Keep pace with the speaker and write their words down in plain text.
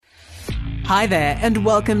Hi there, and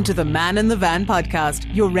welcome to the Man in the Van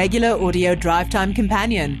podcast, your regular audio drive time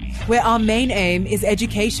companion, where our main aim is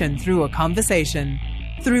education through a conversation.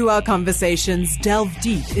 Through our conversations, delve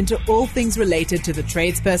deep into all things related to the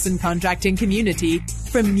tradesperson contracting community,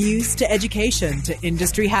 from news to education to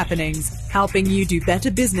industry happenings, helping you do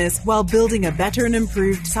better business while building a better and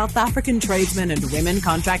improved South African tradesmen and women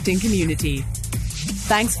contracting community.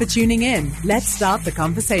 Thanks for tuning in. Let's start the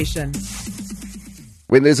conversation.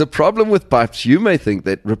 When there's a problem with pipes, you may think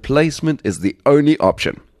that replacement is the only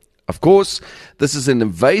option. Of course, this is an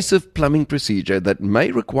invasive plumbing procedure that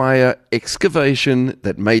may require excavation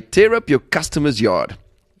that may tear up your customer's yard.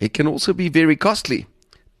 It can also be very costly,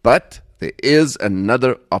 but there is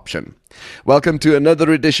another option. Welcome to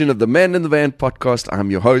another edition of the Man in the Van podcast.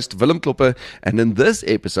 I'm your host, Willem Klopper, and in this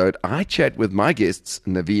episode, I chat with my guests,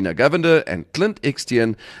 Navina Govender and Clint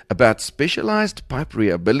Extian, about Specialised Pipe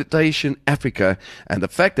Rehabilitation Africa and the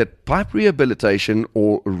fact that pipe rehabilitation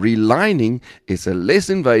or relining is a less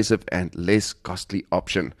invasive and less costly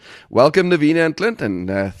option. Welcome, Navina and Clint,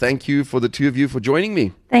 and thank you for the two of you for joining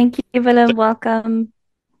me. Thank you, Willem. Welcome.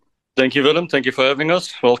 Thank you, Willem. Thank you for having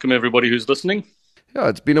us. Welcome, everybody who's listening. Yeah,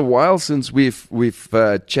 it's been a while since we've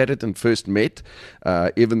chatted and first met,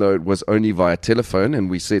 even though it was only via telephone, and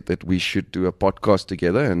we said that we should do a podcast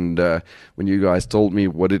together. And when you guys told me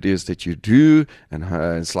what it is that you do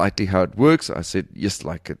and slightly how it works, I said, yes,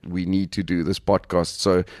 we need to do this podcast.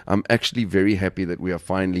 So I'm actually very happy that we are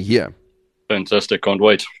finally here. Fantastic. Can't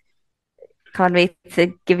wait. Can't wait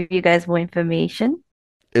to give you guys more information.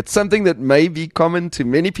 It's something that may be common to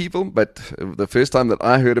many people, but the first time that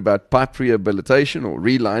I heard about pipe rehabilitation or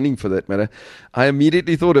relining for that matter, I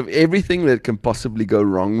immediately thought of everything that can possibly go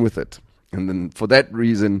wrong with it. And then for that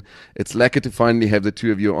reason, it's lucky to finally have the two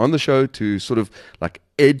of you on the show to sort of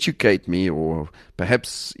educate me, or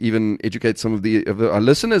perhaps even educate some of our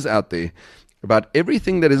listeners out there about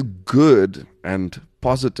everything that is good and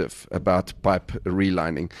positive about pipe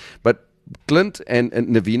relining. But Clint and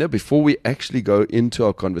Navina, before we actually go into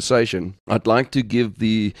our conversation, I'd like to give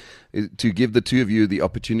the two of you the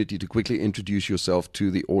opportunity to quickly introduce yourself to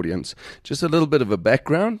the audience. Just a little bit of a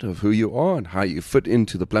background of who you are and how you fit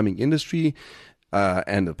into the plumbing industry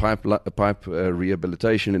and the pipe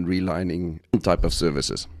rehabilitation and relining type of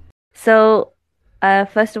services. So,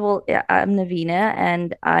 first of all, I'm Navina,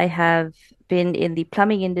 and I have been in the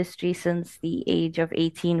plumbing industry since the age of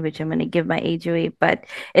 18, which I'm going to give my age away, but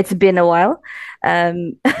it's been a while.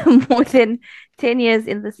 More than 10 years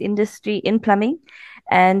in this industry in plumbing,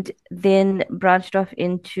 and then branched off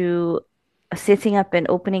into setting up and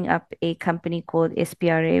opening up a company called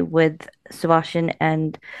SPRA with Subhashan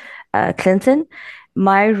and Clinton.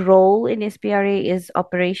 My role in SPRA is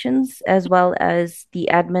operations as well as the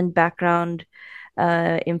admin background,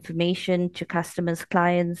 information to customers,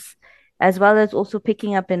 clients, as well as also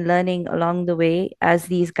picking up and learning along the way as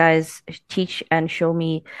these guys teach and show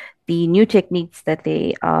me the new techniques that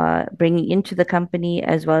they are bringing into the company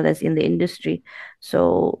as well as in the industry.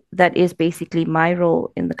 So that is basically my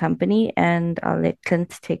role in the company, and I'll let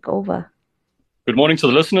Clint take over. Good morning to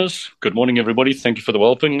the listeners. Good morning, everybody. Thank you for the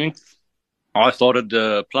welcoming. I started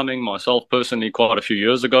plumbing myself personally quite a few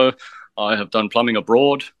years ago. I have done plumbing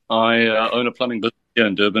abroad. I own a plumbing business here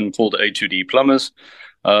in Durban called A2D Plumbers.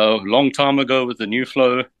 A long time ago with the New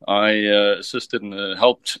Flow, I assisted and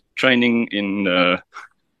helped training in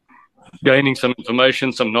gaining some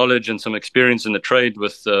information, some knowledge, and some experience in the trade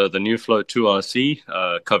with the New Flow 2RC,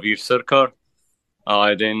 Kavir Sirkar.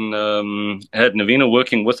 I then had Navina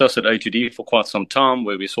working with us at A2D for quite some time,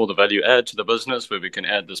 where we saw the value add to the business, where we can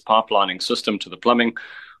add this pipelining system to the plumbing,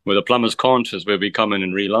 where the plumbers can't, is where we come in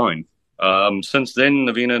and reline. Since then,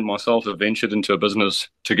 Navina and myself have ventured into a business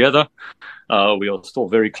together. We are still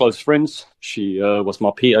very close friends. She was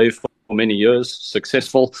my PA for many years,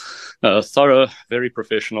 successful, thorough, very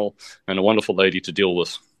professional, and a wonderful lady to deal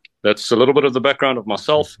with. That's a little bit of the background of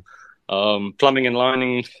myself. Plumbing and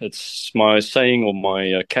lining, it's my saying, or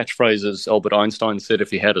my catchphrase, is Albert Einstein said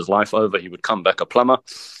if he had his life over, he would come back a plumber.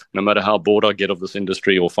 No matter how bored I get of this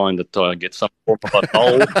industry or find that I get some form of a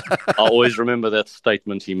dull, I always remember that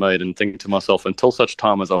statement he made and think to myself, until such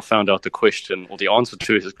time as I found out the question, or the answer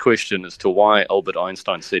to his question as to why Albert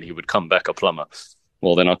Einstein said he would come back a plumber,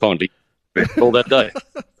 well, then I can't leave until that day.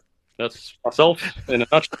 That's myself in a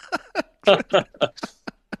nutshell.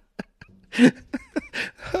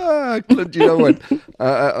 Clint, you know what?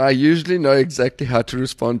 I usually know exactly how to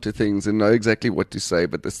respond to things and know exactly what to say,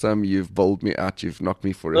 but this time you've bowled me out. You've knocked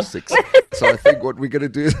me for a six. So I think what we're going to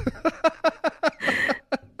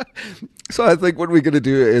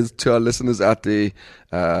do is to our listeners out there,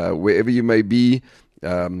 wherever you may be,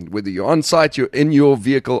 Whether you're on site, you're in your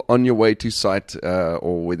vehicle on your way to site,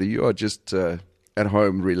 or whether you are just at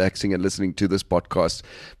home relaxing and listening to this podcast,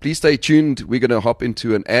 please stay tuned. We're going to hop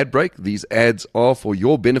into an ad break. These ads are for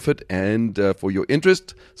your benefit and for your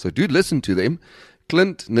interest, so do listen to them.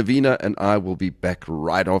 Clint, Navina, and I will be back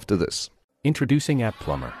right after this. Introducing App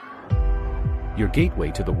Plumber, your gateway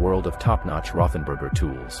to the world of top-notch Rothenberger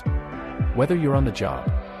tools. Whether you're on the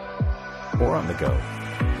job or on the go,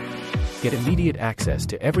 get immediate access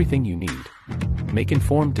to everything you need. Make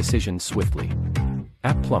informed decisions swiftly.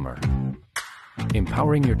 App Plumber,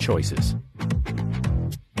 empowering your choices.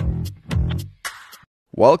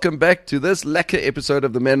 Welcome back to this lekker episode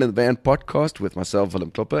of the Man in the Van podcast with myself,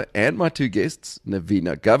 Willem Klopper, and my two guests,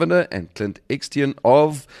 Navina Governor and Clint Extian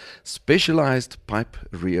of Specialised Pipe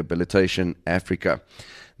Rehabilitation Africa.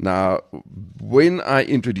 Now, when I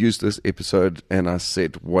introduced this episode and I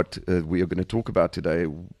said what we are going to talk about today,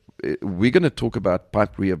 we're going to talk about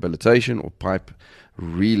pipe rehabilitation or pipe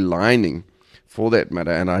relining for that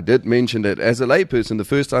matter. And I did mention that as a layperson, the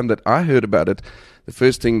first time that I heard about it, the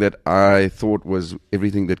first thing that I thought was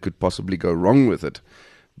everything that could possibly go wrong with it.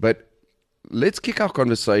 But let's kick our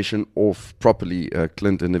conversation off properly,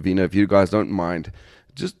 Clint and Navina, if you guys don't mind,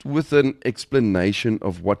 just with an explanation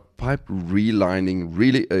of what pipe relining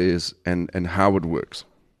really is and how it works.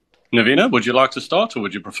 Navina, would you like to start, or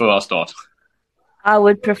would you prefer I start? I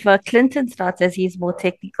would prefer Clinton starts as he's more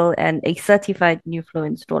technical and a certified new flow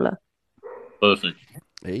installer. Perfect.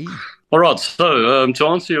 Hey. All right, so to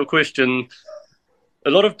answer your question,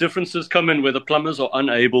 a lot of differences come in where the plumbers are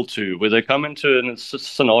unable to, where they come into a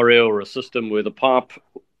scenario or a system where the pipe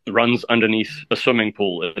runs underneath a swimming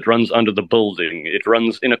pool, it runs under the building, it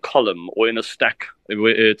runs in a column or in a stack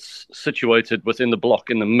where it's situated within the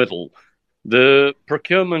block in the middle. The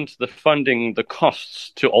procurement, the funding, the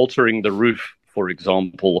costs to altering the roof, for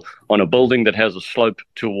example, on a building that has a slope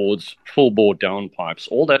towards full bore down pipes,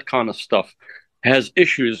 all that kind of stuff has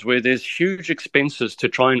issues where there's huge expenses to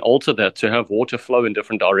try and alter that to have water flow in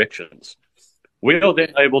different directions. We are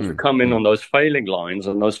then able to come in on those failing lines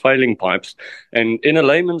and those failing pipes, and in a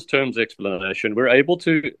layman's terms explanation, we're able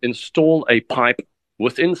to install a pipe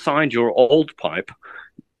inside your old pipe,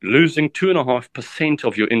 losing 2.5%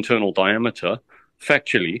 of your internal diameter,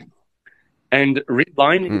 factually, and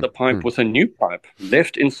relining the pipe with a new pipe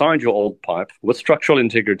left inside your old pipe with structural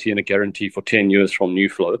integrity and a guarantee for 10 years from new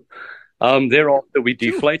flow. Thereafter, we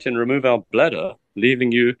deflate and remove our bladder,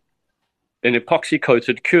 leaving you an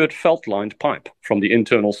epoxy-coated, cured, felt-lined pipe from the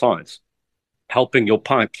internal sides, helping your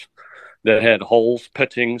pipes that had holes,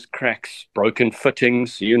 pittings, cracks, broken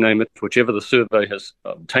fittings, you name it, whichever the survey has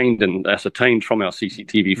obtained and ascertained from our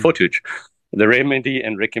CCTV footage, the remedy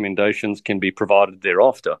and recommendations can be provided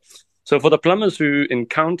thereafter. So for the plumbers who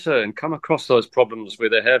encounter and come across those problems where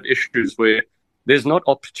they have issues where there's not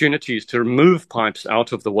opportunities to remove pipes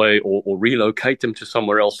out of the way or relocate them to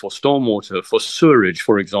somewhere else for stormwater, for sewerage,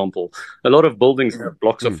 for example. A lot of buildings have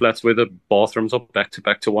blocks of flats where the bathrooms are back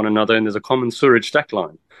to one another and there's a common sewerage stack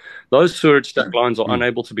line. Those sewerage stack lines are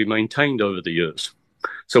unable to be maintained over the years.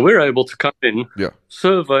 So we're able to come in,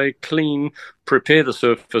 survey, clean, prepare the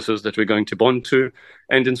surfaces that we're going to bond to,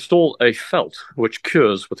 and install a felt which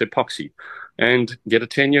cures with epoxy and get a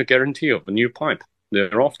 10-year guarantee of a new pipe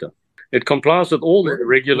thereafter. It complies with all the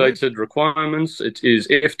regulated requirements. It is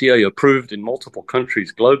FDA approved in multiple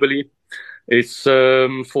countries globally. It's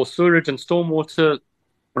for sewerage and stormwater,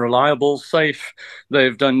 reliable, safe.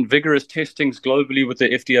 They've done vigorous testings globally with the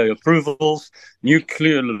FDA approvals.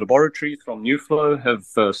 Nuclear laboratories from Newflow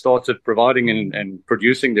have started providing and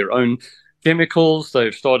producing their own chemicals.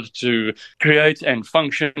 They've started to create and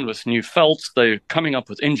function with new felts. They're coming up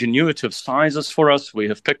with ingenuitive sizes for us. We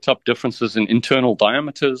have picked up differences in internal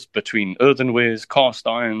diameters between earthenwares, cast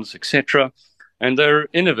irons, etc. And they're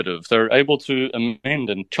innovative. They're able to amend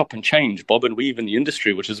and chop and change, bob and weave in the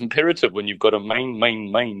industry, which is imperative when you've got a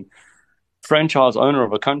main franchise owner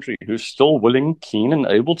of a country who's still willing, keen, and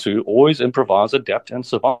able to always improvise, adapt, and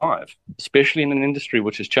survive, especially in an industry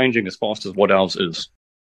which is changing as fast as what ours is.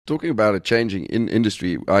 Talking about a changing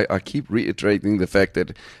industry, I keep reiterating the fact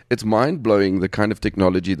that it's mind-blowing the kind of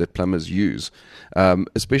technology that plumbers use,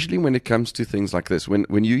 especially when it comes to things like this.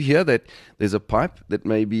 When you hear that there's a pipe that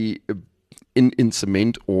may be in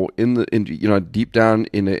cement or deep down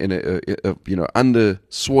in a under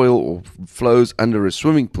soil or flows under a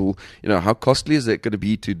swimming pool, how costly is that going to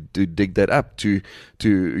be to dig that up, to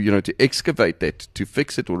excavate that, to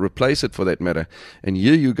fix it or replace it for that matter? And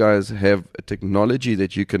here you guys have a technology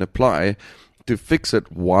that you can apply to fix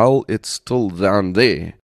it while it's still down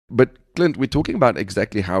there. But Clint, we're talking about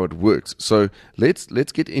exactly how it works. So let's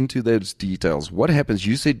get into those details. What happens?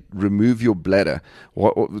 You said remove your bladder.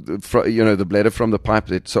 The bladder from the pipe.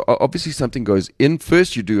 So obviously something goes in.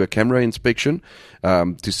 First, you do a camera inspection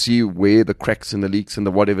to see where the cracks and the leaks and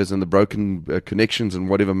the whatevers and the broken connections and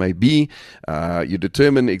whatever may be. You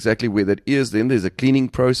determine exactly where that is. Then there's a cleaning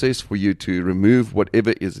process for you to remove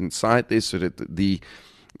whatever is inside there, so that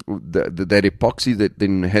that epoxy that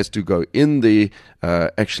then has to go in there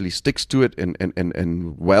actually sticks to it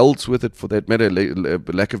and welds with it, for that matter,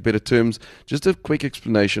 lack of better terms. Just a quick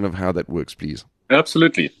explanation of how that works, please.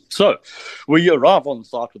 Absolutely. So we arrive on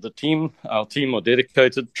site with the team. Our team are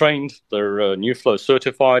dedicated, trained. They're New Flow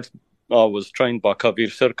certified. I was trained by Kavir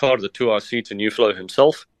Sirkar, the 2IC to New Flow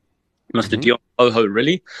himself, Mr. Dion Oho,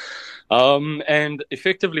 really. And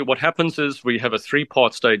effectively what happens is we have a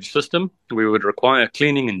 3-part stage system. We would require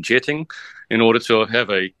cleaning and jetting in order to have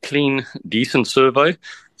a clean, decent survey,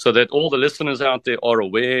 so that all the listeners out there are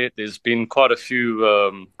aware. There's been quite a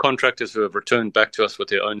few contractors who have returned back to us with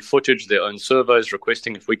their own footage, their own surveys,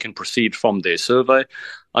 requesting if we can proceed from their survey.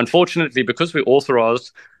 Unfortunately, because we're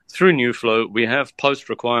authorized through New Flow, we have post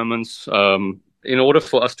requirements. In order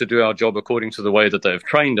for us to do our job according to the way that they've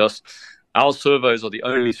trained us, our surveys are the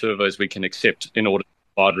only surveys we can accept in order to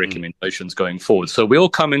provide recommendations going forward. So we'll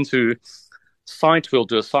come into site, we'll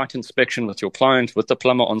do a site inspection with your client, with the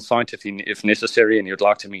plumber on site if necessary, and you'd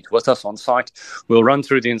like to meet with us on site. We'll run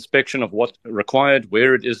through the inspection of what's required,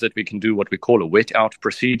 where it is that we can do what we call a wet out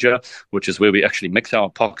procedure, which is where we actually mix our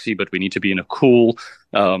epoxy, but we need to be in a cool,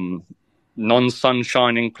 non-sun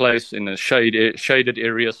shining place in a shaded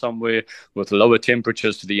area somewhere with lower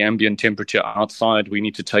temperatures to the ambient temperature outside. We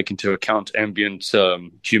need to take into account ambient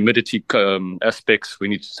humidity aspects. We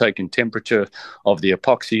need to take in temperature of the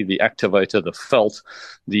epoxy, the activator, the felt,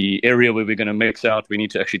 the area where we're going to mix out. We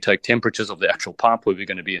need to actually take temperatures of the actual pipe where we're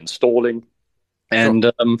going to be installing. And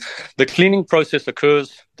the cleaning process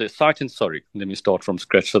occurs, let me start from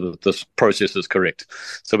scratch so that this process is correct.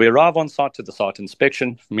 So we arrive on site to the site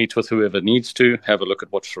inspection, meet with whoever needs to, have a look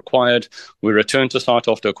at what's required. We return to site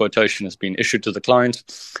after a quotation has been issued to the client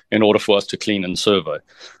in order for us to clean and survey.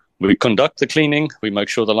 We conduct the cleaning. We make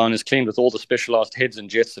sure the line is cleaned with all the specialized heads and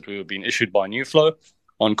jets that we have been issued by New Flow.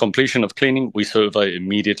 On completion of cleaning, we survey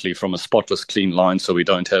immediately from a spotless, clean line, so we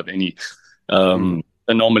don't have any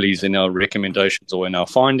anomalies in our recommendations or in our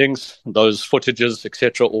findings. Those footages,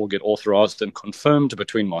 etc., all get authorized and confirmed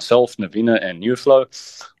between myself, Navina, and New Flow.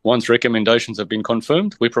 Once recommendations have been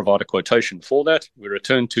confirmed, we provide a quotation for that. We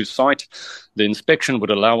return to site. The inspection would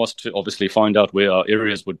allow us to obviously find out where our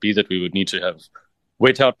areas would be that we would need to have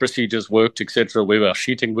wet out procedures worked, etc., where our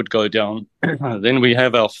sheeting would go down. Then we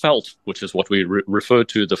have our felt, which is what we refer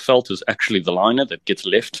to. The felt is actually the liner that gets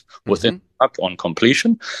left within up on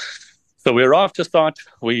completion. So we arrive to start,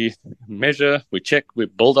 we measure, we check, we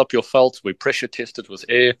build up your felt, we pressure test it with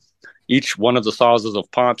air. Each one of the sizes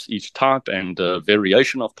of pipes, each type and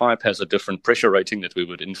variation of pipe has a different pressure rating that we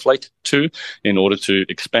would inflate to in order to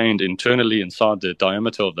expand internally inside the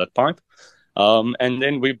diameter of that pipe. And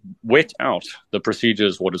then we wet out. The procedure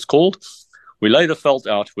is what it's called. We lay the felt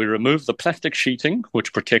out, we remove the plastic sheeting,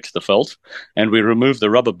 which protects the felt, and we remove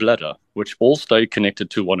the rubber bladder, which all stay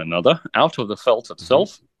connected to one another, out of the felt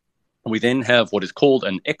itself. We then have what is called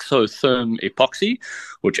an exotherm epoxy,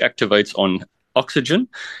 which activates on oxygen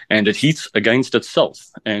and it heats against itself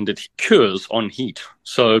and it cures on heat.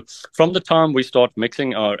 So from the time we start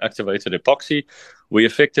mixing our activated epoxy, we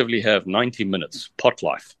effectively have 90 minutes pot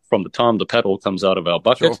life from the time the paddle comes out of our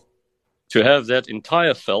bucket to have that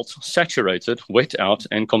entire felt saturated, wet out,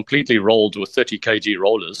 and completely rolled with 30 kg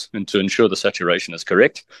rollers, and to ensure the saturation is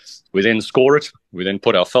correct. We then score it. We then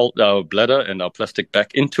put our bladder and our plastic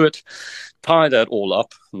back into it, tie that all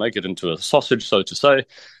up, make it into a sausage, so to say,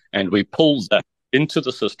 and we pull that into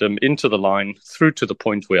the system, into the line, through to the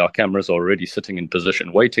point where our cameras are already sitting in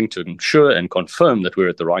position, waiting to ensure and confirm that we're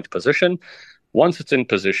at the right position. Once it's in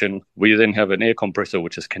position, we then have an air compressor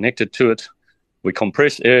which is connected to it. We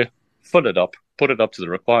compress air, fill it up, put it up to the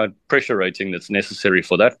required pressure rating that's necessary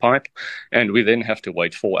for that pipe, and we then have to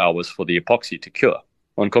wait 4 hours for the epoxy to cure.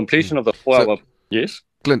 On completion of the 4-hour... Yes?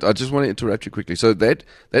 Clint, I just want to interrupt you quickly. So that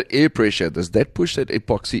air pressure, does that push that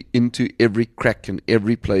epoxy into every crack and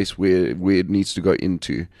every place where it needs to go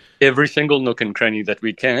into? Every single nook and cranny that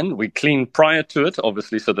we can. We clean prior to it,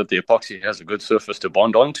 obviously, so that the epoxy has a good surface to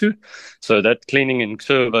bond onto. So that cleaning and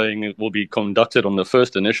surveying will be conducted on the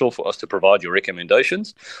first initial for us to provide your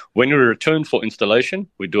recommendations. When we return for installation,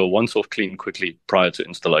 we do a once-off clean quickly prior to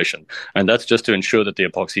installation. And that's just to ensure that the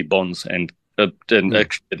epoxy bonds and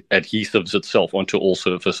adhesives itself onto all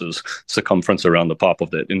surfaces, circumference around the pipe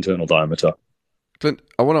of that internal diameter. Clint,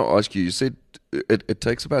 I want to ask you. You said it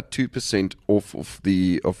takes about 2% off of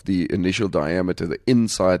the initial diameter, the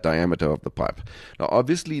inside diameter of the pipe. Now,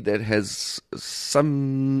 obviously, that has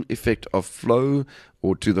some effect of flow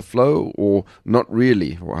or to the flow, or not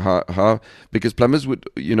really. Or how? Because plumbers would,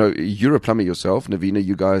 you're a plumber yourself, Navina.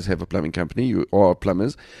 You guys have a plumbing company. You are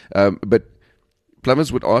plumbers, but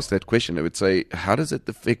plumbers would ask that question. They would say, "How does it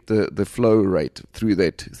affect the flow rate through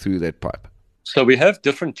that pipe?" So we have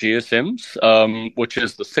different GSMs, which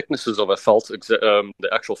is the thicknesses of a felt, the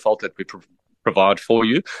actual felt that we provide for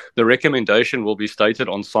you. The recommendation will be stated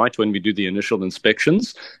on site when we do the initial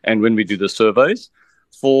inspections and when we do the surveys.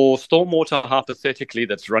 For stormwater, hypothetically,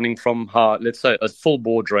 that's running from, let's say, a full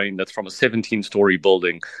bore drain that's from a 17-story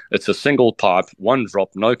building. It's a single pipe, one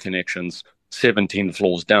drop, no connections, 17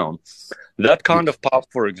 floors down. That kind of pipe,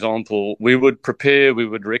 for example, we would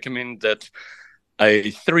recommend that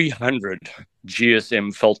a 300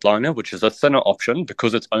 GSM felt liner, which is a thinner option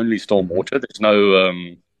because it's only stormwater. There's no,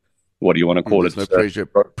 what do you want to call it? There's no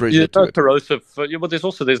pressure no to it. corrosive. Well,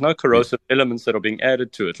 there's no corrosive elements that are being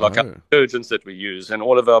added to it, like our detergents that we use and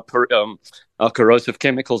all of our corrosive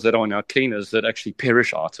chemicals that are in our cleaners that actually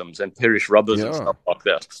perish items and perish rubbers and stuff like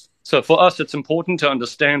that. So for us, it's important to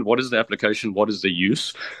understand what is the application, what is the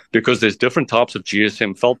use, because there's different types of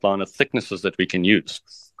GSM felt liner thicknesses that we can use.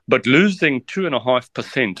 But losing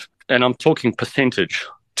 2.5%, and I'm talking percentage,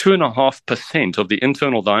 2.5% of the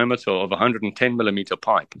internal diameter of a 110 millimeter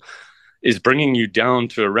pipe is bringing you down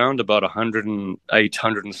to around about 108,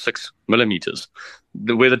 106 millimeters.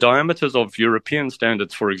 Where the diameters of European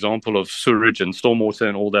standards, for example, of sewage and stormwater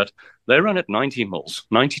and all that, they run at 90 mils,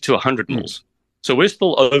 90 to 100 mils. So we're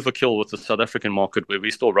still overkill with the South African market, where we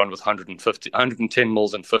still run with 110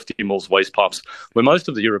 mils and 50 mils waste pipes, where most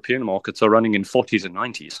of the European markets are running in 40s and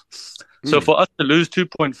 90s. So for us to lose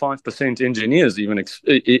 2.5% engineers,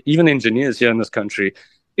 even engineers here in this country,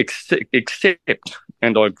 accept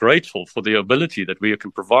and are grateful for the ability that we can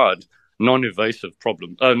provide non-invasive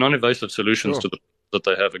solutions to that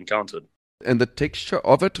they have encountered. And the texture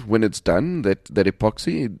of it when it's done, that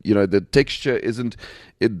epoxy, the texture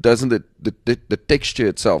the texture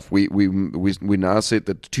itself. We now said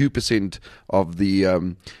that 2% of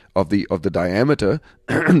the diameter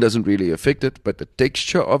doesn't really affect it, but the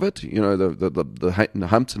texture of it, the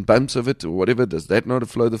humps and bumps of it or whatever, does that not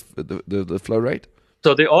flow the flow rate?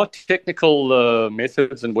 So there are technical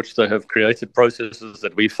methods in which they have created processes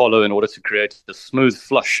that we follow in order to create a smooth,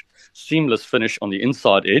 flush, seamless finish on the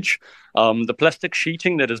inside edge. The plastic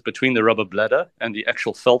sheeting that is between the rubber bladder and the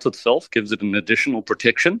actual felt itself gives it an additional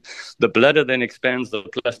protection. The bladder then expands the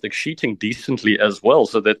plastic sheeting decently as well,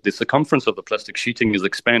 so that the circumference of the plastic sheeting is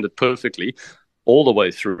expanded perfectly all the way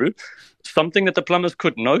through. Something that the plumbers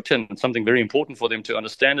could note, and something very important for them to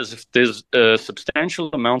understand, is if there's substantial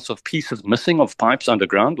amounts of pieces missing of pipes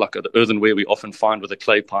underground, like the earthenware we often find with the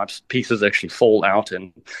clay pipes, pieces actually fall out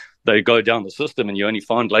and they go down the system, and you only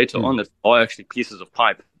find later on that are actually pieces of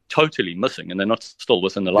pipe totally missing and they're not still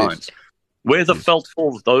within the lines. Where the felt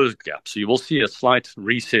fills those gaps, so you will see a slight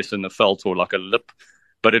recess in the felt or like a lip,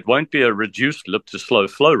 but it won't be a reduced lip to slow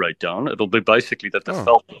flow rate down. It'll be basically that the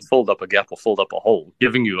felt filled up a gap or filled up a hole,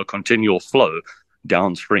 giving you a continual flow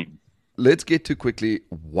downstream. Let's get to quickly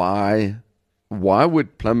why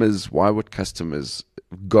would customers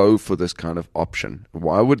go for this kind of option?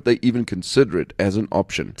 Why would they even consider it as an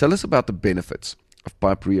option? Tell us about the benefits of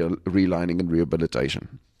pipe relining and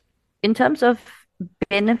rehabilitation. In terms of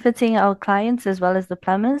benefiting our clients as well as the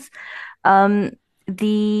plumbers,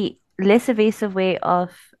 the less evasive way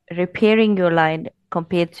of repairing your line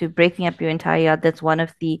compared to breaking up your entire yard, that's one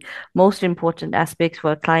of the most important aspects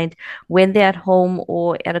for a client when they're at home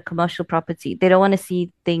or at a commercial property. They don't want to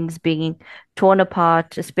see things being torn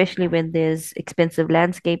apart, especially when there's expensive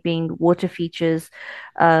landscaping, water features,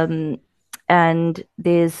 and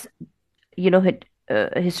there's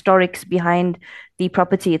historics behind the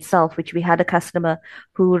property itself, which we had a customer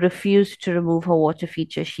who refused to remove her water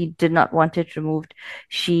feature. She did not want it removed.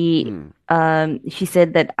 She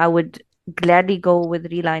said that I would gladly go with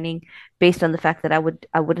relining based on the fact that I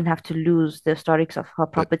wouldn't have to lose the historics of her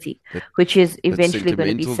property, which is eventually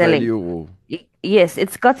going to be selling. Yes,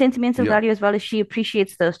 it's got sentimental value, as well as she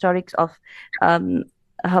appreciates the historics of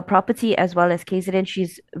her property as well as KZN.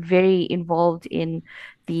 She's very involved in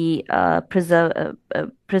the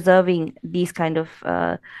preserving these kind of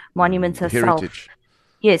monuments herself. Heritage.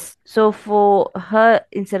 Yes. So for her,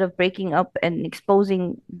 instead of breaking up and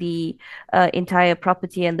exposing the entire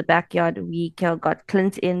property and the backyard, we got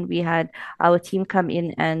Clint in. We had our team come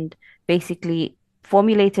in and basically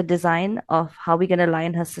formulate a design of how we're going to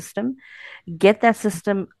line her system, get that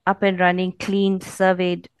system up and running, cleaned,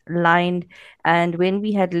 surveyed, lined. And when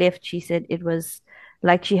we had left, she said it was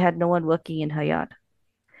like she had no one working in her yard.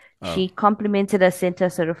 She complimented us, sent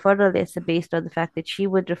us a referral letter based on the fact that she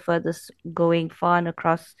would refer this going far and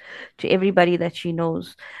across to everybody that she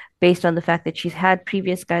knows, based on the fact that she's had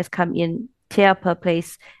previous guys come in, tear up her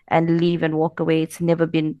place, and leave and walk away. It's never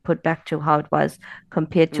been put back to how it was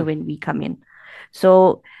compared to when we come in.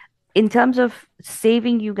 So, in terms of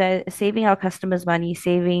saving you guys, saving our customers money,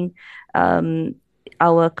 saving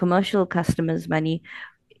our commercial customers money,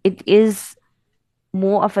 it is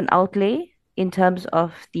more of an outlay in terms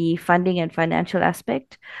of the funding and financial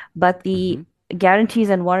aspect, but the guarantees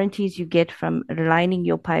and warranties you get from lining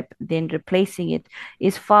your pipe then replacing it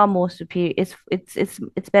is far more superior.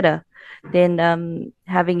 It's better than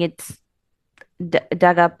having it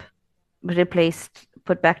dug up, replaced,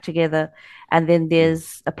 put back together, and then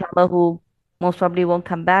there's a plumber who most probably won't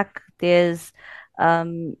come back. There's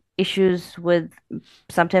issues with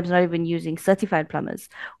sometimes not even using certified plumbers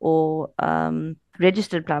or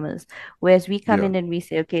registered plumbers. Whereas we come in and we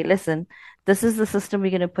say, okay, listen, this is the system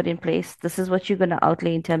we're going to put in place. This is what you're going to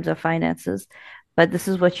outlay in terms of finances, but this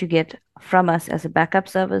is what you get from us as a backup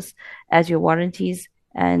service, as your warranties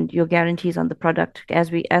and your guarantees on the product.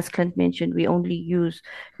 As Clint mentioned, we only use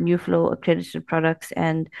New Flow accredited products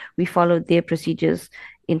and we follow their procedures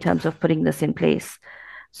in terms of putting this in place.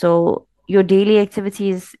 So your daily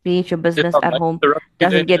activities, be it your business at home,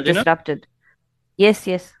 doesn't get disrupted. Yes.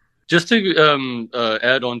 Just to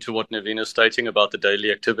add on to what Naveen is stating about the daily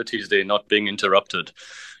activities, they're not being interrupted.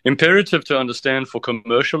 Imperative to understand for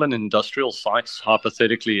commercial and industrial sites,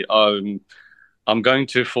 hypothetically, I'm going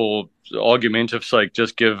to, for argumentative sake,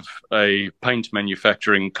 just give a paint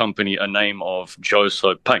manufacturing company a name of Joe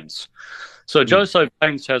Soap Paints. So Joe Soap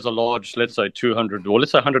Paints has a large, let's say 200, or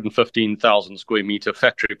let's say 115,000 square meter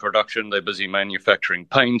factory production. They're busy manufacturing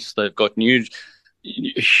paints. They've got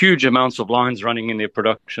huge amounts of lines running in their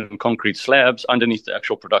production, concrete slabs underneath the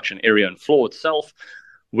actual production area and floor itself.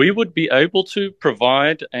 We would be able to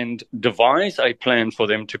provide and devise a plan for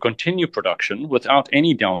them to continue production without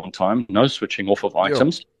any downtime, no switching off of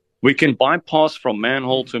items. We can bypass from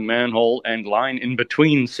manhole to manhole and line in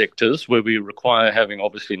between sectors where we require having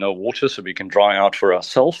obviously no water so we can dry out for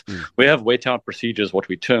ourselves. We have wet out procedures, what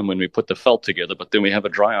we term when we put the felt together, but then we have a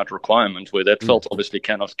dry out requirement where that felt obviously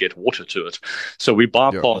cannot get water to it. So we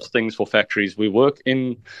bypass things for factories. We work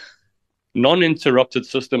in non-interrupted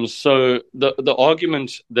systems. So the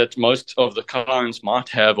argument that most of the clients might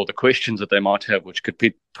have, or the questions that they might have, which could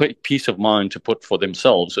be peace of mind to put for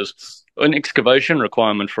themselves, is an excavation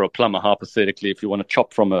requirement for a plumber, hypothetically, if you want to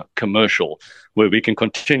chop from a commercial where we can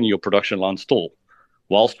continue your production line still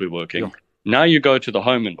whilst we're working. Now you go to the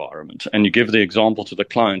home environment and you give the example to the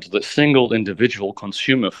client, the single individual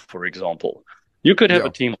consumer, for example. You could have a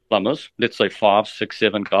team of plumbers, let's say 5, 6,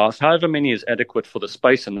 7 guys, however many is adequate for the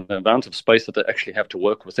space and the amount of space that they actually have to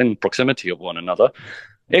work within proximity of one another.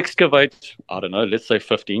 Excavate, I don't know, let's say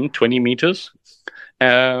 15, 20 meters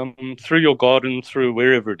through your garden, through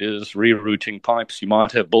wherever it is, rerouting pipes. You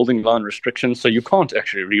might have building line restrictions, so you can't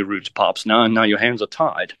actually reroute pipes now, and now your hands are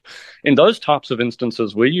tied. In those types of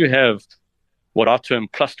instances where you have what I term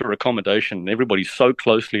cluster accommodation, everybody's so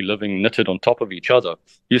closely living, knitted on top of each other,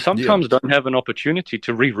 you sometimes don't have an opportunity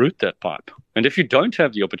to reroute that pipe. And if you don't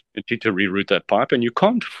have the opportunity to reroute that pipe and you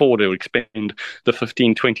can't afford to expend the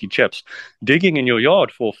 15, 20 chaps digging in your yard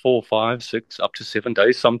for 4, 5, 6, up to 7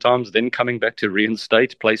 days sometimes, then coming back to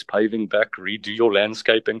reinstate, place paving back, redo your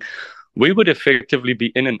landscaping, we would effectively be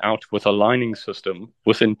in and out with a lining system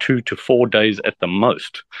within 2 to 4 days at the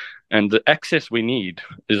most. And the access we need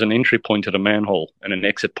is an entry point at a manhole and an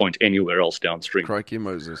exit point anywhere else downstream. Crikey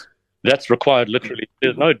Moses. That's required literally.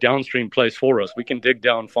 There's no downstream place for us. We can dig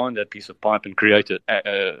down, find that piece of pipe and create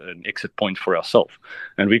an exit point for ourselves.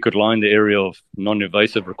 And we could line the area of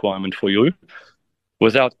non-invasive requirement for you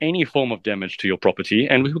without any form of damage to your property.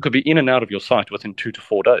 And we could be in and out of your site within 2 to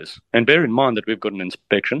 4 days. And bear in mind that we've got an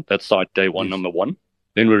inspection. That's site day one, number 1.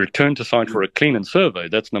 Then we return to site for a clean and survey.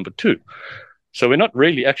 That's number 2. So we're not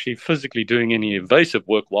really actually physically doing any invasive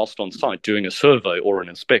work whilst on site, doing a survey or an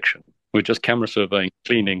inspection. We're just camera surveying,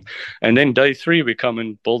 cleaning. And then day 3, we come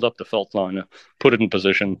and build up the felt liner, put it in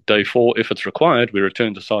position. Day 4, if it's required, we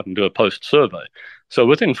return to site and do a post-survey. So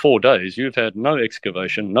within 4 days, you've had no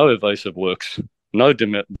excavation, no evasive works, no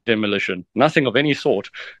demolition, nothing of any sort.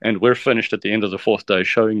 And we're finished at the end of the 4th day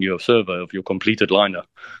showing you a survey of your completed liner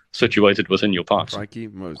situated within your pipes. Crikey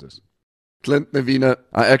Moses. Clint, Navina,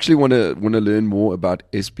 I actually want to learn more about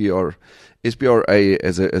SPRA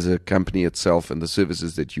as a company itself and the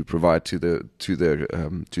services that you provide to the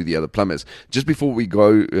other plumbers. Just before we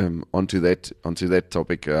go onto that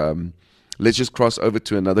topic, let's just cross over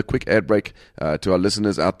to another quick ad break. To our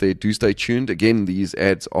listeners out there, do stay tuned. Again, these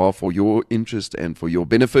ads are for your interest and for your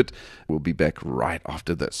benefit. We'll be back right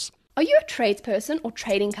after this. Are you a tradesperson or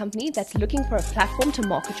trading company that's looking for a platform to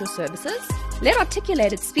market your services? Let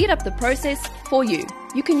Articulated speed up the process for you.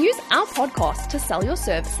 You can use our podcast to sell your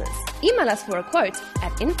services. Email us for a quote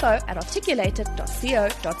at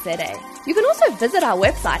info@articulated.co.za. You can also visit our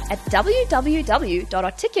website at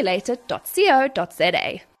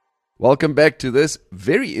www.articulated.co.za. Welcome back to this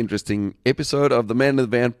very interesting episode of the Man in the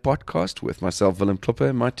Van podcast with myself, Willem Klopper,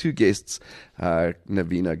 and my two guests,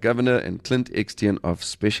 Navina Governor and Clint Extian of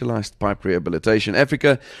Specialised Pipe Rehabilitation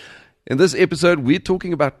Africa. In this episode, we're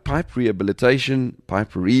talking about pipe rehabilitation,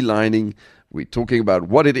 pipe relining. We're talking about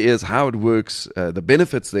what it is, how it works, the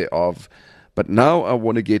benefits thereof. But now I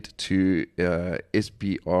want to get to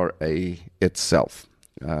SPRA itself.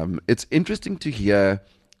 It's interesting to hear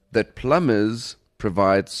that plumbers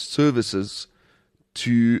provide services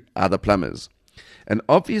to other plumbers. And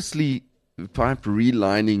obviously, pipe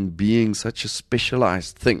relining being such a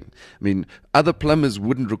specialized thing, I mean, other plumbers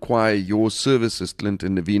wouldn't require your services, Clint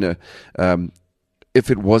and Navina,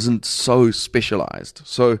 if it wasn't so specialized.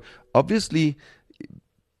 So obviously,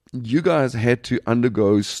 you guys had to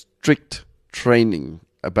undergo strict training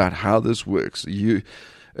about how this works.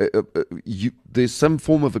 There's some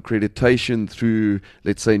form of accreditation through,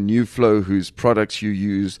 let's say, New Flow, whose products you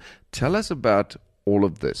use. Tell us about all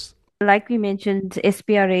of this. Like we mentioned,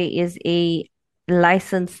 SPRA is a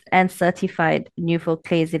licensed and certified New Flow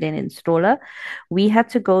KZN installer. We had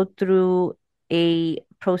to go through a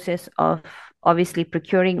process of obviously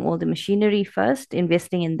procuring all the machinery first,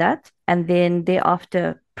 investing in that, and then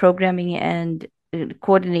thereafter programming and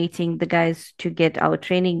coordinating the guys to get our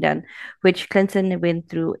training done, which Clinton went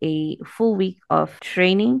through a full week of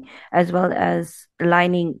training, as well as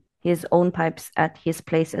lining his own pipes at his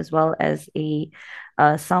place, as well as a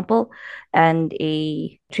sample and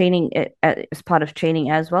a training as part of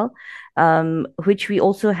training as well, which we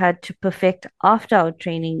also had to perfect after our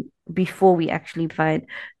training before we actually applied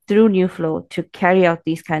through New Flow to carry out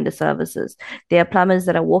these kind of services. There are plumbers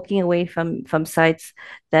that are walking away from sites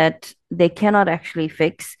that they cannot actually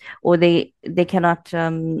fix, or they cannot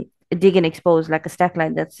dig and expose, like a stack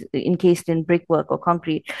line that's encased in brickwork or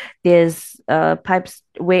concrete. There's pipes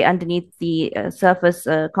way underneath the surface,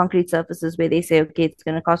 concrete surfaces, where they say, okay, it's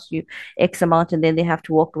going to cost you X amount, and then they have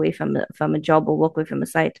to walk away from a job or walk away from a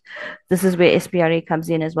site. This is where SPRA comes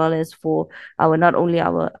in, as well as for not only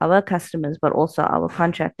our customers, but also our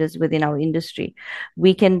contractors within our industry.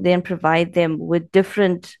 We can then provide them with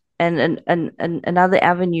different and another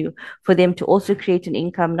avenue for them to also create an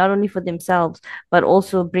income, not only for themselves, but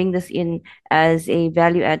also bring this in as a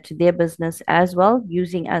value add to their business as well,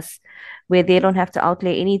 using us where they don't have to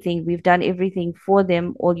outlay anything. We've done everything for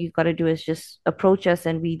them. All you've got to do is just approach us,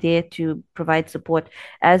 and we're there to provide support.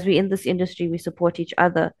 As we in this industry, we support each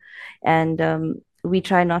other, and we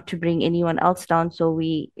try not to bring anyone else down. So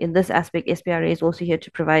in this aspect, SPRA is also here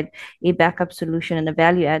to provide a backup solution and a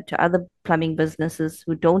value add to other plumbing businesses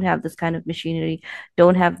who don't have this kind of machinery,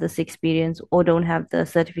 don't have this experience, or don't have the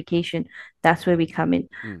certification. That's where we come in.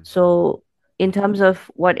 So in terms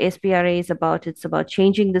of what SPRA is about, it's about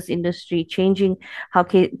changing this industry, changing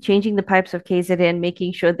the pipes of KZN,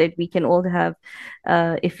 making sure that we can all have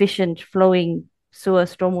efficient flowing sewer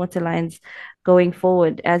stormwater lines going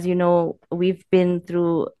forward. As you know, we've been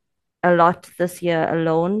through a lot this year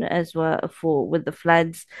alone, as well with the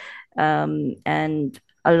floods, and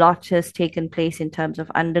a lot has taken place in terms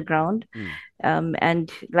of underground.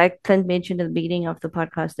 And like Clint mentioned at the beginning of the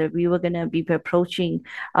podcast, that we were going to be approaching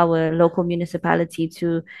our local municipality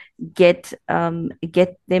to get them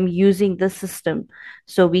using the system,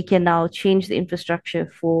 so we can now change the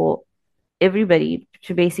infrastructure for everybody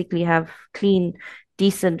to basically have clean,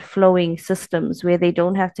 decent flowing systems where they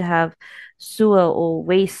don't have to have sewer or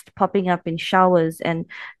waste popping up in showers. And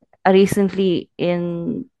recently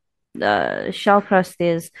in Shellcross,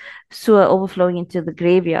 there's sewer overflowing into the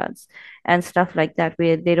graveyards and stuff like that,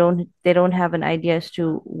 where they don't have an idea as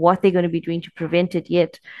to what they're going to be doing to prevent it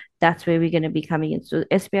yet. That's where we're going to be coming in. So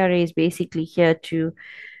SPRA is basically here to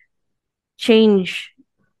change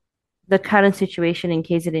the current situation in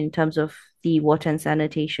KZN in terms of the water and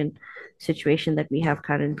sanitation situation that we have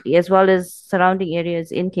currently, as well as surrounding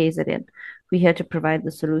areas in KZN. We're here to provide the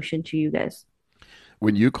solution to you guys.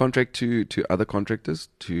 When you contract to other contractors,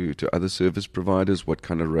 to other service providers, what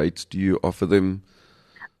kind of rates do you offer them?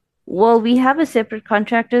 Well, we have a separate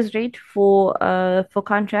contractors rate for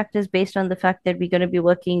contractors based on the fact that we're going to be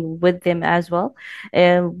working with them as well.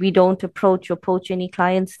 We don't approach or poach any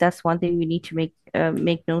clients. That's one thing we need to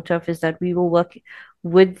make note of, is that we will work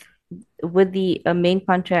with the main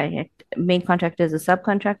contractor as a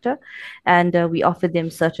subcontractor, and we offer them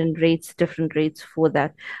certain rates, different rates for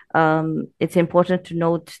that. It's important to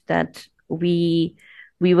note that we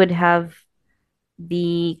would have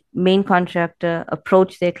the main contractor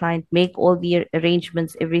approach their client, make all the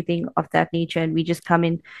arrangements, everything of that nature, and we just come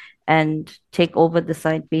in and take over the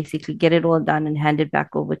site, basically get it all done and hand it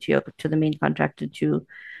back over to the main contractor to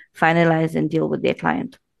finalize and deal with their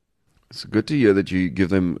client. It's good to hear that you give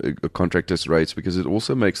them a contractor's rates, because it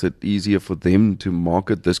also makes it easier for them to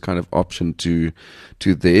market this kind of option to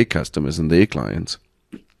their customers and their clients.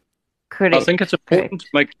 Correct. I think it's important to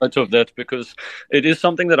make note of that, because it is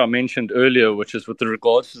something that I mentioned earlier, which is with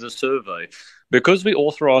regards to the survey. Because we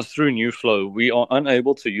authorize through NewFlow, we are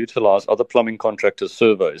unable to utilize other plumbing contractors'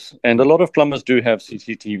 surveys. And a lot of plumbers do have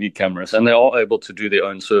CCTV cameras, and they are able to do their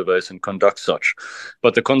own surveys and conduct such.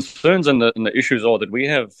 But the concerns and the issues are that we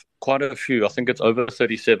have quite a few, I think it's over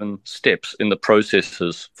 37 steps in the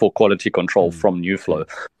processes for quality control from NewFlow,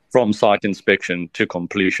 from site inspection to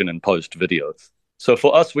completion and post video. So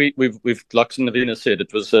for us, we've like Navina said,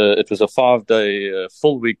 it was a 5-day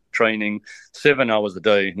full week training, 7 hours a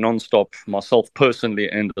day, nonstop. Myself personally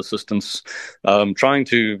and assistants, trying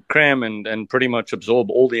to cram and pretty much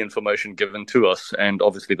absorb all the information given to us. And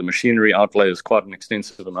obviously, the machinery outlay is quite an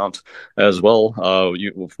extensive amount as well.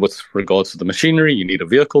 With regards to the machinery, you need a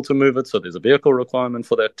vehicle to move it, so there's a vehicle requirement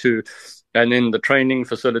for that too. And then the training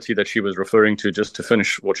facility that she was referring to, just to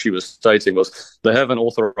finish what she was stating, was they have an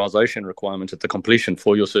authorization requirement at the completion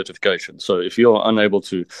for your certification. So if you're unable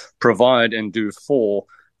to provide and do 4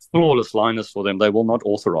 flawless liners for them, they will not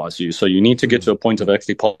authorize you. So you need to get to a point of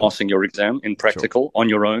actually passing your exam in practical on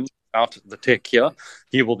your own. Out the tech here,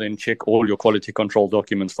 he will then check all your quality control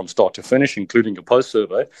documents from start to finish, including your post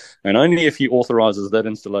survey. And only if he authorizes that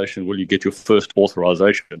installation will you get your first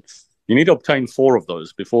authorization. You need to obtain 4 of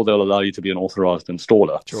those before they'll allow you to be an authorized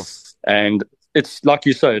installer. Sure. And it's like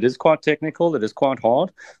you say, it is quite technical. It is quite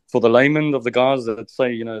hard for the layman of the guys that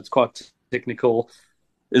say, it's quite technical.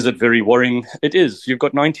 Is it very worrying? It is. You've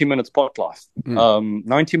got 90 minutes pot life.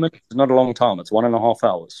 90 minutes is not a long time. It's 1.5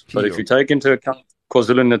 hours. But if you take into account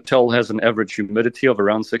KwaZulu-Natal has an average humidity of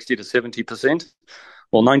around 60 to 70%,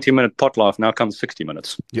 well, 90-minute pot life now comes 60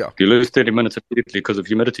 minutes. Yeah. You lose 30 minutes immediately because of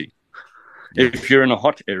humidity. If you're in a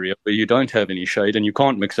hot area where you don't have any shade and you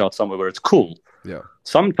can't mix out somewhere where it's cool,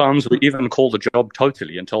 sometimes we even call the job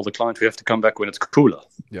totally and tell the client we have to come back when it's cooler.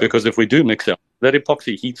 Because if we do mix out, that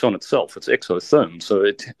epoxy heats on itself. It's exotherm, so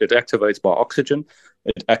it activates by oxygen.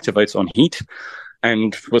 It activates on heat.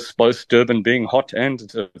 And with both Durban being hot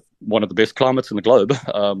and one of the best climates in the globe,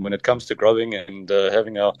 when it comes to growing and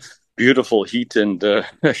having our beautiful heat and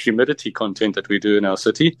humidity content that we do in our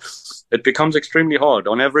city, it becomes extremely hard.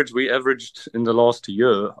 On average, we averaged in the last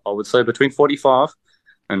year, I would say between 45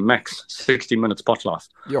 and max 60 minutes pot life.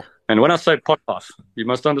 Yeah. And when I say pot life, you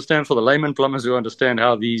must understand, for the layman plumbers who understand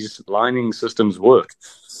how these lining systems work,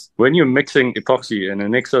 when you're mixing epoxy and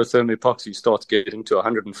an exotherm epoxy starts getting to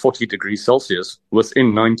 140 degrees Celsius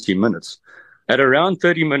within 90 minutes, at around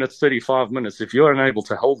 30 minutes, 35 minutes, if you're unable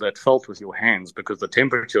to hold that felt with your hands because the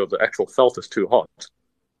temperature of the actual felt is too hot,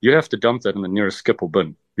 you have to dump that in the nearest skip or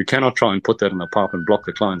bin. You cannot try and put that in a pipe and block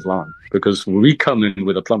the client's line, because we come in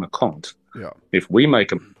where the plumber can't. Yeah. If we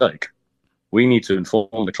make a mistake, we need to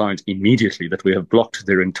inform the client immediately that we have blocked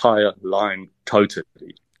their entire line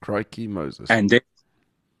totally. Crikey Moses. And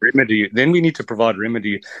then we need to provide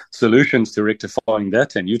remedy solutions to rectifying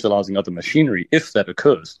that and utilizing other machinery if that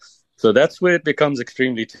occurs. So that's where it becomes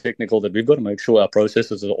extremely technical, that we've got to make sure our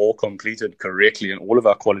processes are all completed correctly and all of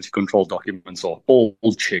our quality control documents are all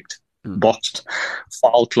checked, boxed,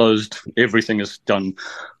 file closed. Everything is done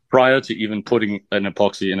prior to even putting an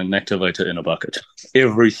epoxy and an activator in a bucket.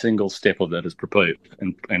 Every single step of that is prepared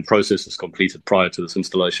and process is completed prior to this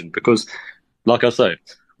installation. Because, like I say,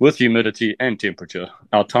 with humidity and temperature,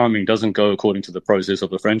 our timing doesn't go according to the process of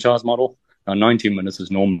the franchise model. Our 90 minutes is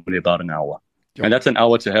normally about an hour. Yep. And that's an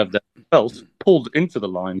hour to have that felt pulled into the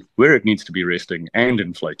line where it needs to be resting and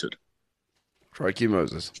inflated. Crikey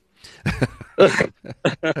Moses. But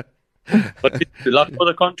like for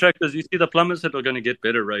the contractors, you see the plumbers that are going to get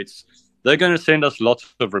better rates, they're going to send us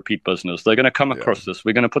lots of repeat business. They're going to come across this.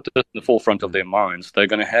 We're going to put this in the forefront of their minds. They're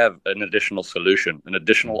going to have an additional solution, an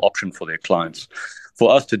additional option for their clients.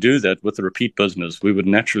 For us to do that with the repeat business, we would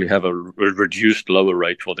naturally have a reduced lower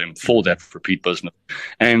rate for them for that repeat business.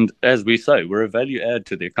 And as we say, we're a value add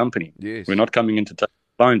to their company. Yes. We're not coming in to take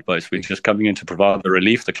client base. We're just coming in to provide the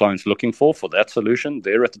relief the client's looking for that solution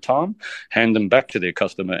there at the time, hand them back to their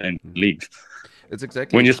customer and leave. It's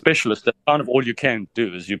exactly when you're specialist, that's kind of all you can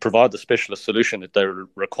do is you provide the specialist solution that they're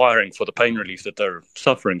requiring for the pain relief that they're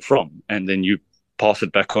suffering from, and then you pass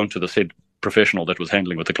it back on to the said professional that was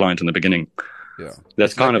handling with the client in the beginning. Yeah,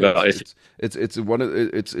 that's kind of our. It's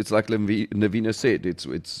like Navina said.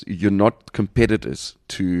 It's you're not competitors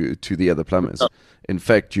to the other plumbers. In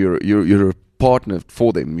fact, you're a partner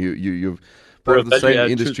for them. You're part of the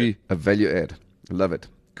same industry. A value add. I love it.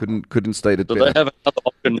 Couldn't state it better. They have another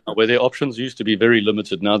option now, where their options used to be very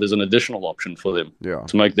limited. Now there's an additional option for them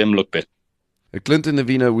to make them look better. Clint and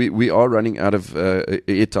Navina, we are running out of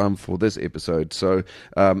airtime for this episode, so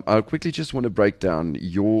I quickly just want to break down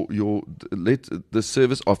the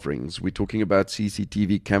service offerings. We're talking about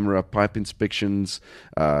CCTV camera, pipe inspections.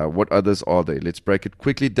 What others are there? Let's break it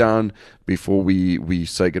quickly down before we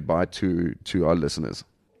say goodbye to our listeners.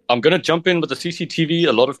 I'm going to jump in with the CCTV.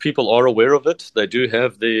 A lot of people are aware of it. They do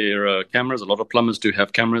have their cameras. A lot of plumbers do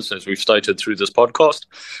have cameras, as we've stated through this podcast.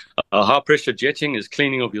 High-pressure jetting is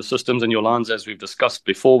cleaning of your systems and your lines, as we've discussed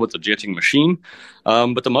before with the jetting machine.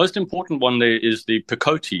 But the most important one there is the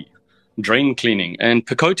Picotti drain cleaning. And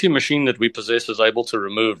Picotti machine that we possess is able to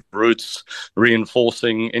remove roots,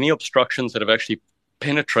 reinforcing, any obstructions that have actually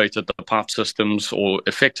penetrated the pipe systems or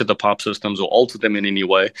affected the pipe systems or altered them in any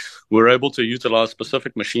way. We're able to utilize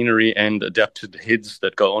specific machinery and adapted heads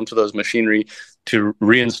that go onto those machinery to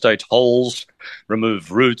reinstate holes,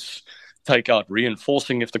 remove roots, take out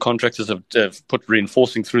reinforcing if the contractors have put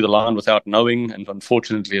reinforcing through the line without knowing, and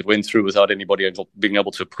unfortunately it went through without anybody being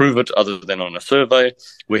able to prove it other than on a survey.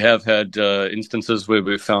 We have had instances where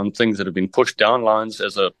we've found things that have been pushed down lines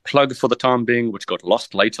as a plug for the time being, which got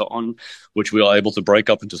lost later on, which we are able to break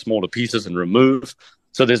up into smaller pieces and remove.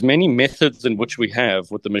 So there's many methods in which we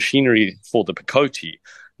have with the machinery for the Picotti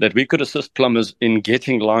that we could assist plumbers in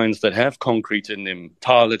getting lines that have concrete in them,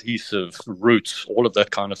 tile adhesive, roots, all of that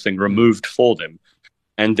kind of thing removed for them,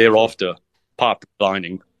 and thereafter pipe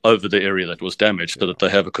lining over the area that was damaged so that they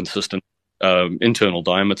have a consistent internal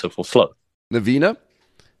diameter for flow. Navina,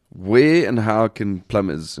 where and how can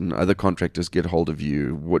plumbers and other contractors get hold of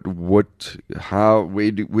you? Where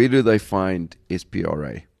do they find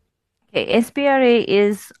SPRA? Okay, SPRA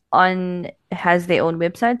has their own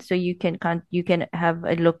website, so you can have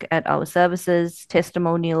a look at our services,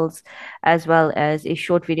 testimonials, as well as a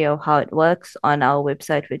short video of how it works on our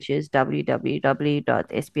website, which is www.spra.co.za.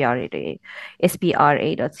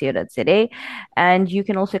 And you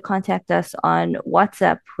can also contact us on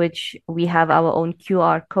WhatsApp, which we have our own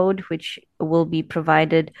QR code, which will be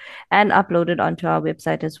provided and uploaded onto our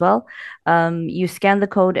website as well. You scan the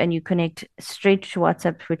code and you connect straight to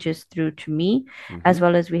WhatsApp, which is through to me, as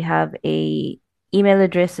well as we have a email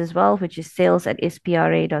address as well, which is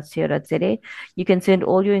sales@spra.co.za. You can send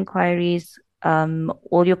all your inquiries,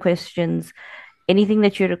 all your questions, anything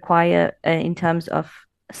that you require in terms of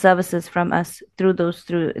services from us through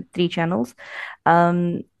three channels.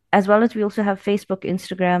 As well as we also have Facebook,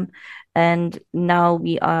 Instagram, and now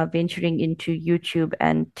we are venturing into YouTube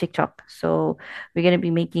and TikTok. So we're going to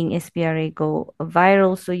be making SPRA go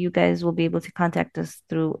viral. So you guys will be able to contact us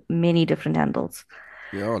through many different handles.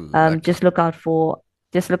 Yeah, just look out for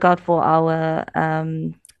our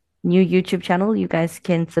new YouTube channel. You guys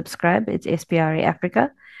can subscribe. It's SPRA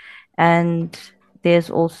Africa, and there's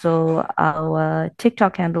also our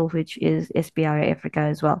TikTok handle, which is SPRA Africa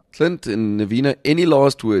as well. Clint and Navina, any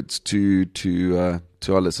last words to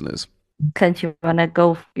our listeners? Clint, you wanna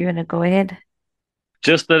go ahead?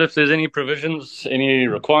 Just that if there's any provisions, any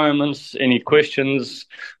requirements, any questions,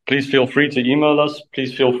 please feel free to email us.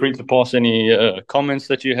 Please feel free to pass any comments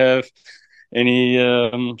that you have, any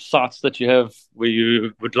sites that you have where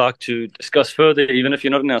you would like to discuss further. Even if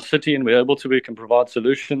you're not in our city and we're able to, we can provide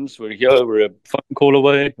solutions. We're here, we're a phone call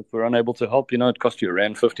away. If we're unable to help, it costs you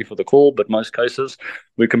R50 for the call, but most cases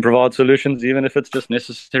we can provide solutions, even if it's just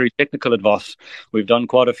necessary technical advice. We've done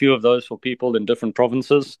quite a few of those for people in different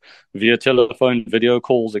provinces via telephone, video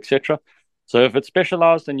calls, etc. So if it's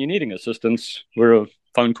specialized and you're needing assistance, we're a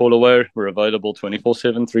phone call away. We're available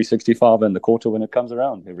 24/7, 365, and the quarter when it comes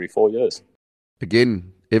around every 4 years.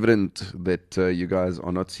 Again, evident that you guys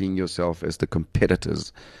are not seeing yourself as the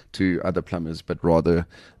competitors to other plumbers, but rather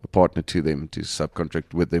a partner to them, to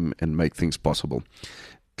subcontract with them and make things possible.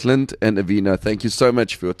 Clint and Navina, thank you so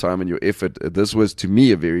much for your time and your effort. This was, to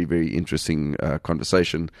me, a very, very interesting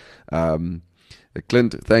conversation.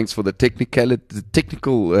 Clint, thanks for the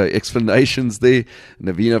technical explanations there.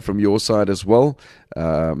 Navina, from your side as well.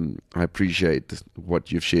 I appreciate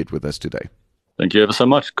what you've shared with us today. Thank you ever so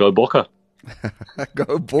much. Go Bokke.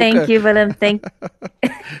 Go Bokke. Thank you, Willem.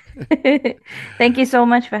 Thank you so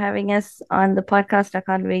much for having us on the podcast. I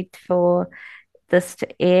can't wait for this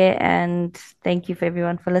to air, and thank you for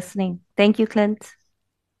everyone for listening. Thank you, Clint.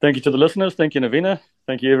 Thank you to the listeners. Thank you, Navina.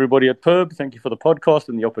 Thank you, everybody at PERB. Thank you for the podcast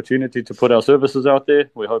and the opportunity to put our services out there.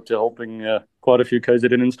 We hope to helping quite a few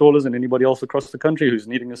KZN installers and anybody else across the country who's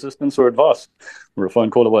needing assistance or advice. We're a phone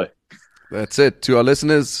call away. That's it. To our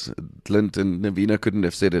listeners, Clint and Navina couldn't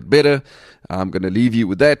have said it better. I'm going to leave you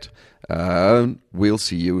with that. We'll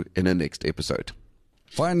see you in the next episode.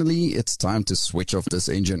 Finally, it's time to switch off this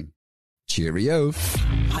engine. Cheerio.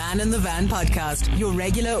 Man in the Van podcast, your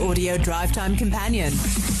regular audio drive time companion.